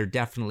they're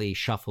definitely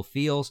shuffle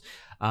feels.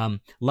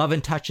 Love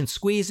and Touch and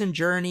Squeeze and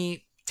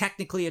Journey,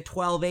 technically a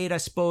 12/8, I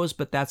suppose,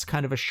 but that's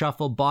kind of a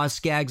shuffle. Boz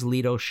Scaggs,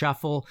 Lido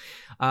Shuffle.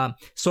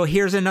 So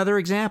here's another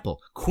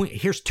example.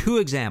 Here's 2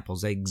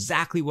 examples,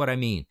 exactly what I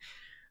mean.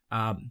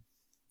 I'm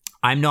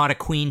not a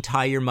Queen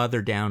Tie Your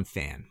Mother Down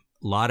fan.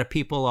 A lot of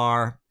people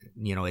are.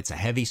 It's a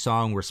heavy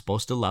song. We're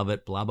supposed to love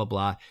it, blah, blah,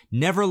 blah.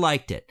 Never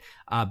liked it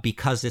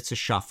because it's a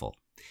shuffle.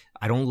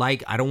 I don't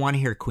want to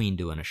hear Queen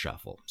doing a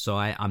shuffle. So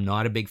I'm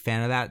not a big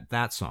fan of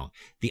that song.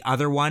 The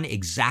other one,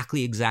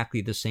 exactly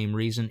the same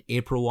reason,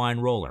 April Wine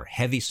Roller.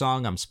 Heavy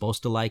song. I'm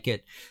supposed to like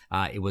it.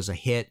 It was a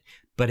hit,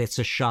 but it's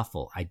a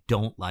shuffle. I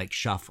don't like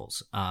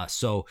shuffles.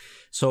 So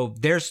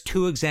there's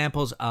 2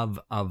 examples of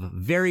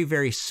very,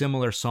 very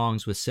similar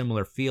songs with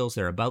similar feels.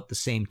 They're about the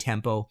same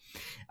tempo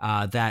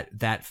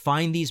that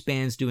find these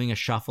bands doing a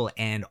shuffle.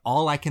 And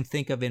all I can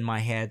think of in my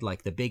head,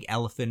 like the big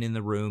elephant in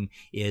the room,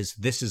 is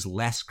this is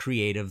less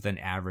creative than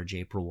average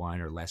April Wine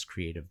or less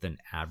creative than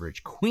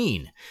average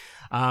Queen.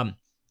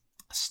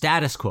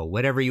 Status Quo,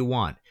 Whatever You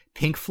Want.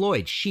 Pink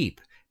Floyd, Sheep.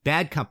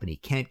 Bad Company,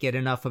 Can't Get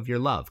Enough of Your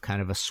Love,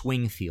 kind of a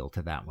swing feel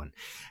to that one.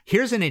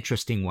 Here's an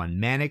interesting one,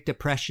 Manic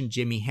Depression,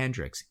 Jimi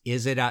Hendrix.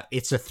 It's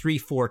a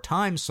 3/4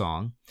 time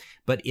song,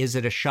 but is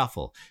it a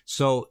shuffle?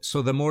 So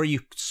the more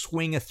you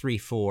swing a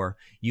 3/4,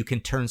 you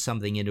can turn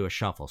something into a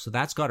shuffle. So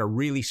that's got a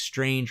really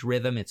strange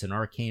rhythm. It's an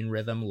arcane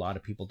rhythm. A lot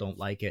of people don't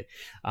like it,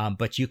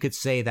 but you could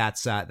say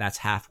that's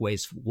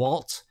halfway's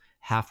waltz,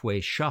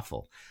 halfway's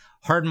shuffle.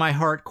 Hard My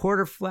Heart,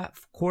 Quarter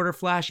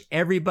Flash,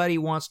 Everybody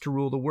Wants to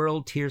Rule the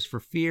World, Tears for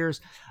Fears,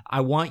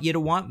 I Want You to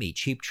Want Me,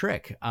 Cheap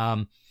Trick.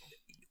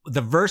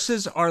 the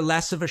verses are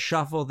less of a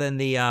shuffle than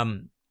the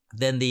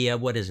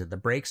what is it, the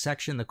break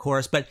section, the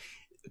chorus, but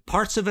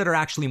parts of it are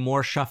actually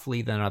more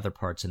shuffly than other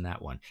parts in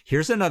that one.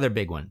 Here's another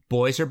big one.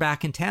 Boys Are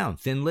Back in Town,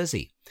 Thin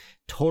Lizzy.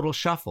 Total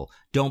shuffle.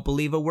 Don't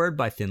Believe a Word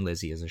by Thin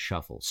Lizzy is a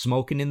shuffle.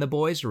 Smoking in the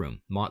Boys'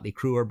 Room, Motley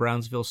Crue or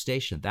Brownsville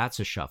Station, that's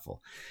a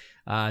shuffle.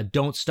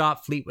 Don't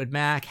Stop, Fleetwood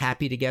Mac.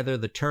 Happy Together,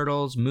 The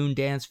Turtles.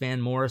 Moondance,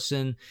 Van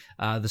Morrison.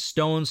 The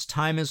Stones,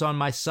 Time Is on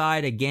My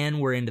Side. Again,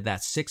 we're into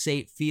that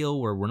 6/8 feel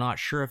where we're not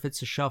sure if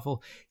it's a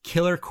shuffle.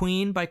 Killer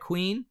Queen by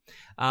Queen.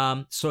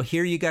 So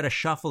here you got a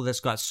shuffle that's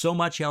got so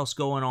much else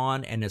going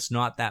on, and it's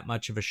not that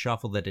much of a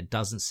shuffle that it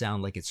doesn't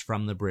sound like it's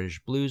from the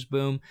British Blues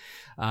Boom.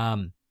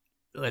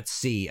 Let's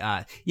see.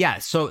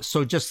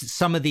 So just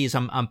some of these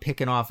I'm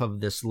picking off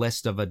of this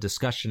list of a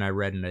discussion I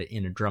read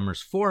in a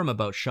drummer's forum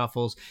about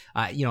shuffles.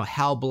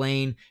 Hal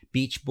Blaine,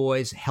 Beach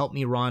Boys, Help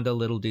Me Rhonda,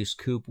 Little Deuce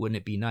Coupe, Wouldn't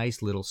It Be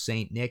Nice, Little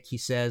Saint Nick, he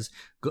says.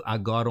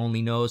 God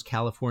Only Knows,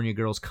 California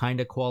Girls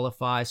kinda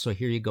qualify. So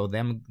here you go,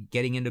 them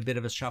getting into a bit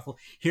of a shuffle.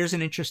 Here's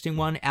an interesting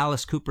one,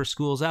 Alice Cooper,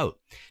 School's Out.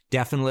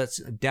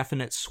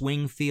 Definite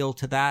swing feel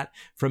to that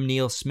from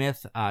Neil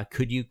Smith.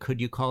 Could you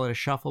call it a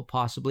shuffle?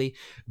 Possibly.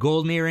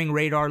 Golden Earring,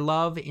 Radar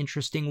Love,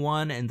 interesting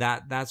one, and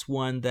that's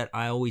one that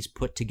I always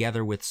put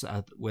together with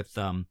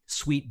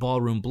Sweet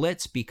Ballroom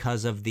Blitz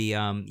because of the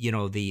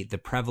the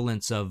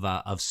prevalence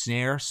of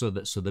snare, so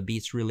the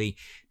beats really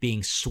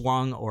being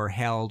swung or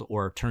held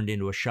or turned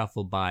into a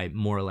shuffle by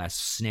more or less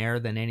snare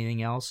than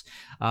anything else.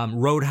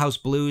 Roadhouse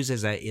Blues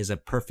is a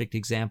perfect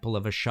example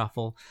of a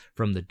shuffle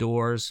from the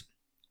Doors.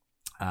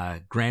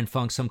 Grand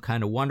Funk, Some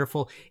Kind of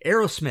Wonderful.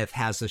 Aerosmith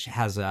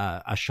has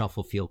a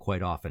shuffle feel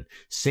quite often.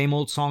 Same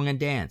Old Song and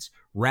Dance.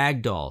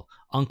 Ragdoll,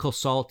 Uncle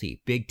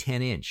Salty, Big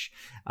 10-inch.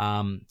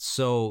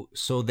 So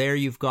there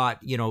you've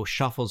got,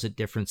 shuffles at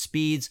different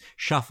speeds,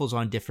 shuffles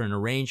on different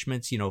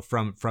arrangements,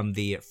 from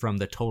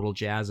the total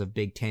jazz of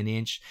Big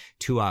 10-inch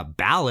to a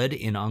ballad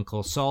in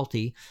Uncle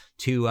Salty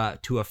to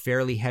a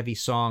fairly heavy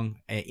song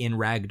in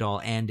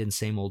Ragdoll and in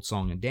Same Old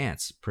Song and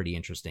Dance. Pretty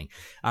interesting.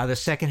 The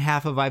second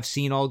half of I've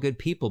Seen All Good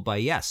People by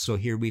Yes. So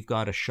here we've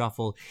got a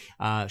shuffle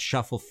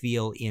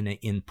feel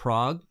in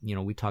prog.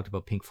 We talked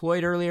about Pink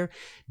Floyd earlier.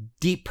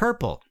 Deep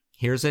Purple.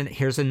 Here's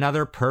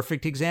another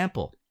perfect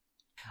example.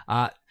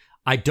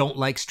 I don't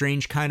like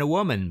Strange Kind of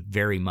Woman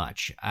very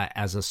much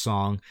as a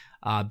song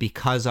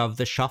because of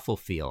the shuffle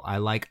feel. I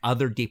like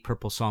other Deep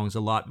Purple songs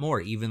a lot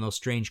more, even though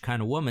Strange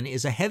Kind of Woman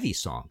is a heavy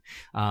song.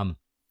 And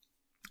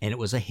it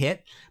was a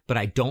hit, but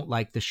I don't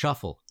like the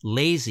shuffle.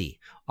 Lazy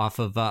off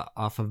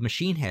of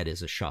Machine Head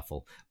is a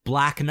shuffle.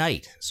 Black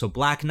Knight. So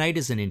Black Knight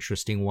is an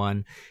interesting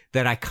one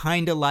that I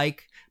kind of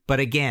like. But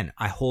again,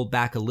 I hold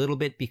back a little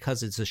bit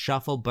because it's a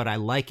shuffle, but I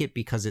like it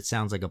because it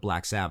sounds like a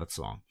Black Sabbath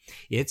song.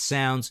 It's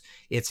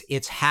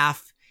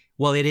half,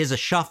 well, it is a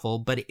shuffle,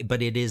 but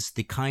it is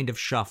the kind of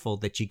shuffle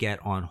that you get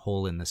on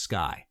Hole in the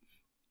Sky.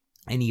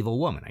 An Evil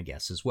Woman, I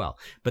guess, as well.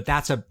 But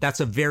that's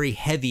a very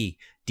heavy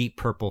Deep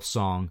Purple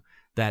song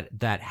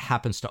that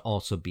happens to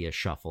also be a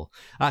shuffle.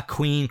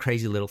 Queen,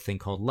 Crazy Little Thing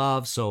Called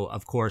Love. So,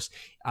 of course,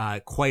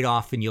 quite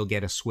often you'll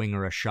get a swing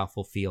or a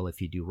shuffle feel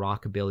if you do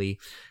rockabilly.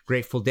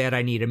 Grateful Dead,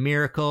 I Need a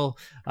Miracle.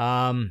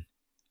 The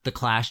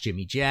Clash,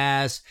 Jimmy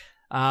Jazz.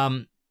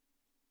 Joe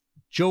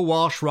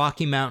Walsh,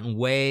 Rocky Mountain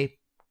Way.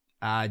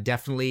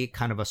 Definitely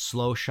kind of a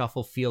slow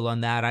shuffle feel on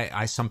that.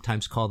 I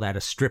sometimes call that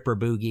a stripper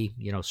boogie,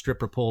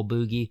 stripper pole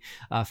boogie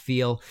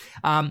feel.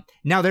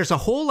 Now, there's a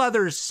whole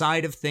other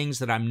side of things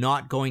that I'm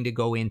not going to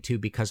go into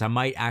because I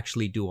might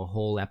actually do a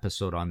whole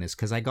episode on this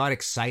because I got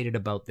excited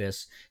about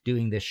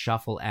doing this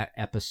shuffle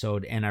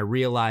episode, and I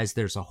realized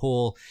there's a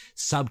whole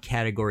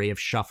subcategory of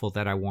shuffle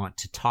that I want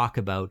to talk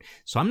about.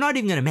 So I'm not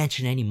even going to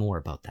mention any more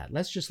about that.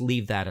 Let's just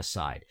leave that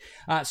aside.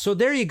 So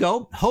there you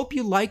go. Hope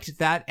you liked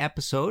that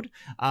episode.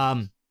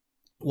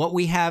 What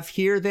we have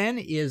here then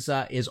is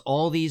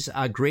all these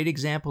great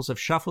examples of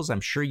shuffles.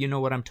 I'm sure you know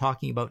what I'm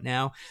talking about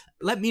now.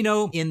 Let me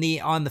know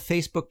on the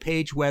Facebook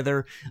page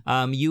whether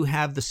you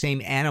have the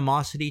same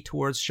animosity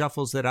towards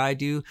shuffles that I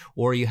do,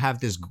 or you have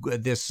this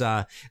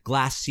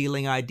glass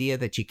ceiling idea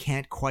that you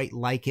can't quite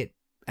like it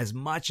as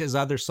much as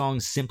other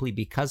songs simply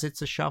because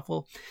it's a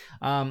shuffle.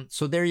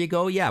 So there you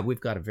go. Yeah,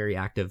 we've got a very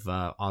active,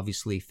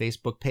 obviously,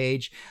 Facebook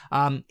page.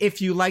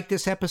 If you like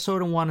this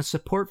episode and want to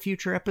support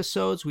future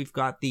episodes, we've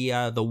got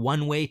the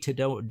one way to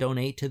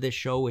donate to this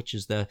show, which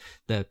is the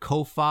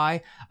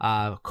Ko-Fi,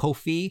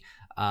 Ko-fi.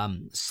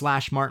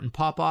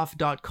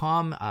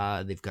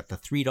 /MartinPopoff.com. They've got the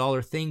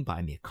 $3 thing,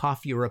 buy me a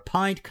coffee or a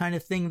pint kind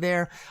of thing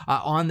there.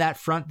 On that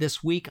front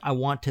this week, I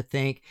want to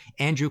thank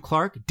Andrew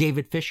Clark,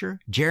 David Fisher,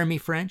 Jeremy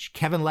French,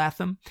 Kevin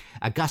Latham,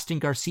 Augustin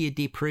Garcia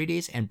de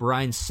Paredes, and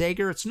Brian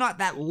Sager. It's not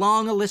that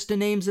long a list of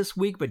names this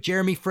week, but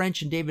Jeremy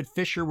French and David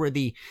Fisher were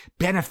the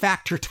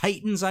benefactor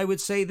titans, I would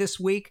say, this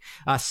week,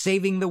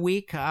 saving the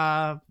week.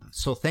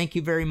 So thank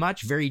you very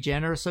much. Very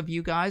generous of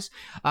you guys.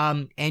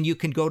 And you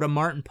can go to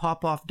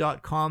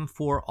martinpopoff.com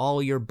for for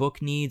all your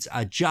book needs.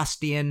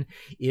 Just in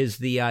is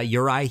the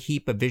Uriah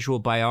Heep, A Visual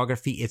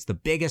Biography. It's the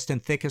biggest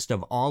and thickest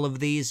of all of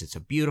these. It's a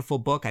beautiful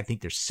book. I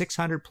think there's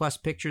 600 plus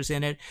pictures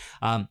in it.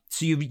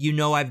 So you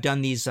know I've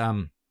done these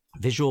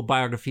visual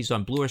biographies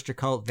on Blue Oyster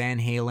Cult, Van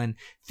Halen,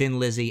 Thin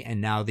Lizzy,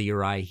 and now the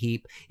Uriah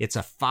Heep. It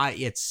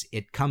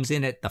comes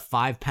in at the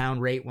 £5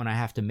 rate when I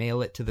have to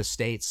mail it to the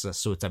States.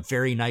 So it's a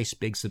very nice,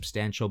 big,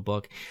 substantial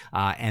book.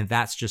 And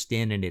that's just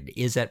in, and it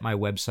is at my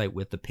website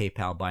with the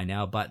PayPal Buy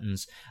Now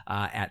buttons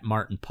at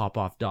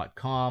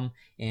martinpopoff.com.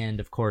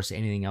 And of course,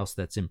 anything else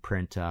that's in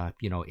print,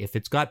 if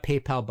it's got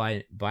PayPal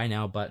Buy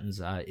Now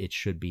buttons, it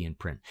should be in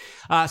print.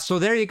 So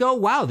there you go.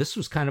 Wow, this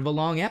was kind of a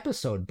long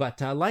episode, but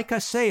like I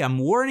say, I'm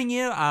warning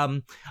you, I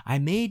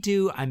may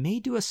do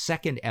a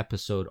second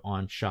episode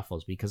on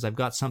shuffles because I've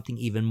got something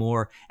even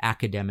more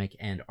academic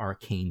and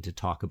arcane to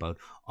talk about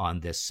on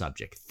this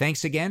subject.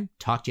 Thanks again.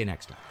 Talk to you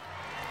next time.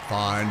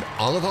 Find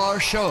all of our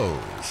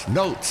shows,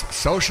 notes,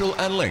 social,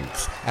 and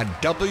links at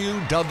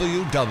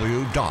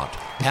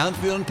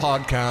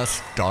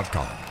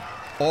www.pantheonpodcast.com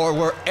or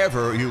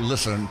wherever you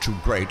listen to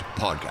great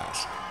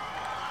podcasts.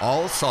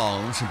 All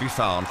songs can be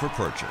found for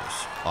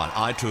purchase on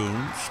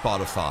iTunes,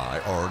 Spotify,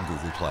 or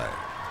Google Play.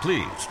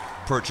 Please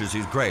purchase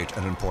these great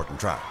and important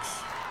tracks.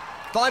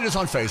 Find us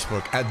on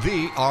Facebook at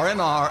the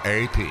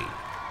RNRAP.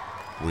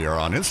 We are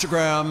on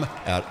Instagram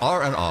at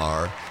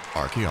RNR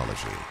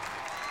Archaeology.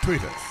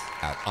 Tweet us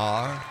at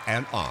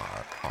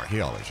RNR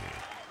Archaeology.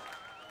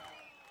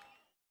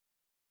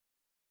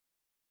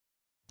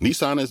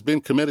 Nissan has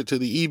been committed to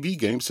the EV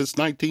game since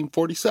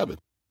 1947.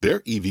 Their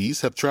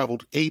EVs have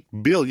traveled 8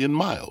 billion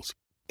miles.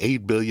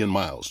 8 billion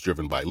miles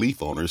driven by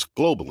Leaf owners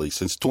globally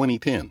since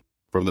 2010.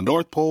 From the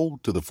North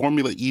Pole to the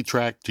Formula E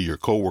track to your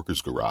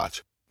coworker's garage.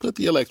 Put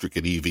the electric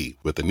at EV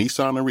with the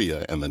Nissan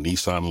Ariya and the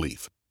Nissan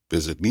Leaf.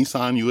 Visit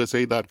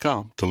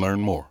nissanusa.com to learn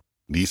more.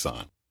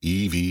 Nissan,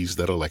 EVs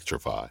that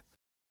electrify.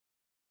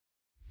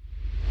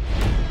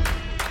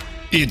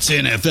 It's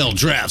NFL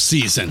draft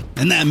season,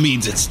 and that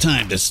means it's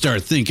time to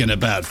start thinking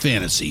about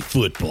fantasy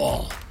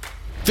football.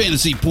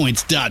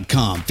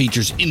 FantasyPoints.com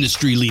features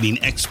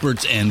industry-leading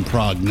experts and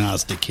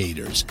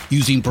prognosticators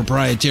using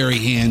proprietary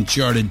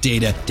hand-charted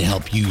data to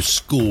help you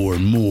score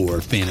more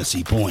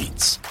fantasy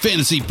points.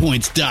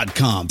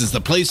 FantasyPoints.com is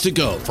the place to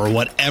go for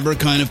whatever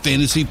kind of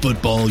fantasy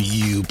football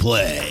you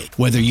play.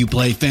 Whether you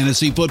play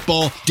fantasy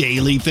football,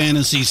 daily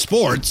fantasy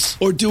sports,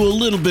 or do a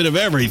little bit of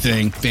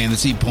everything,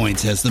 Fantasy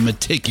Points has the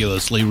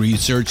meticulously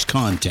researched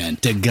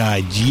content to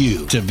guide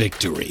you to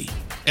victory.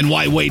 And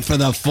why wait for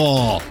the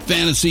fall?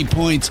 Fantasy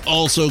Points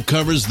also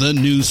covers the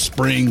new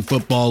spring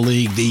football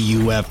league, the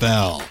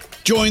UFL.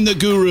 Join the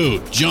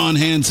guru, John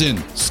Hansen,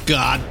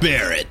 Scott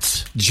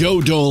Barrett,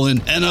 Joe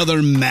Dolan, and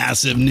other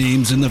massive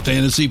names in the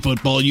fantasy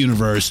football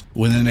universe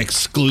with an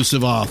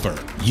exclusive offer.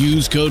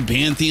 Use code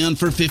Pantheon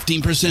for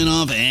 15%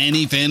 off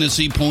any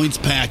Fantasy Points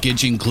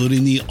package,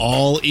 including the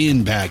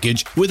all-in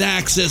package, with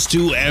access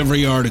to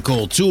every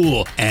article,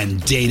 tool,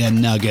 and data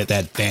nugget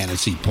that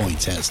Fantasy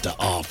Points has to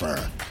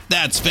offer.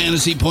 That's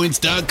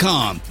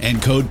FantasyPoints.com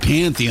and code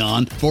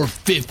Pantheon for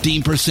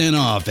 15%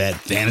 off at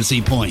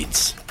Fantasy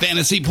Points.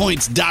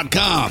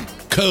 FantasyPoints.com,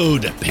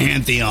 code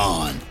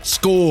Pantheon.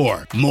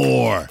 Score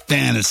more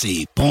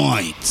fantasy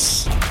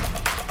points.